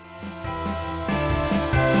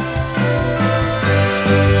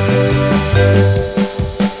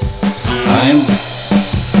I'm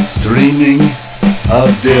dreaming of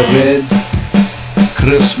the red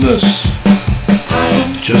Christmas,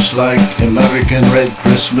 just like American Red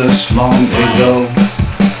Christmas long ago.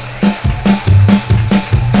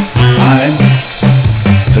 I'm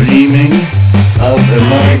dreaming of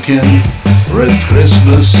American Red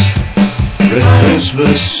Christmas,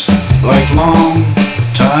 like long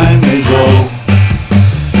time ago.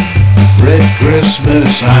 Red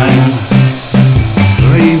Christmas, I'm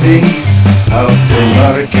dreaming of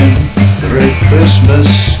American Red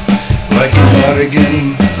Christmas, like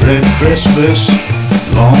American Red Christmas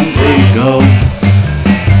long ago.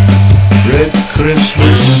 Red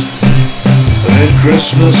Christmas, Red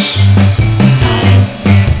Christmas,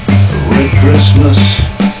 Red Christmas.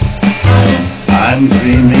 I'm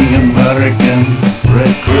dreaming American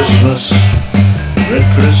Red Christmas, Red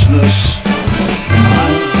Christmas.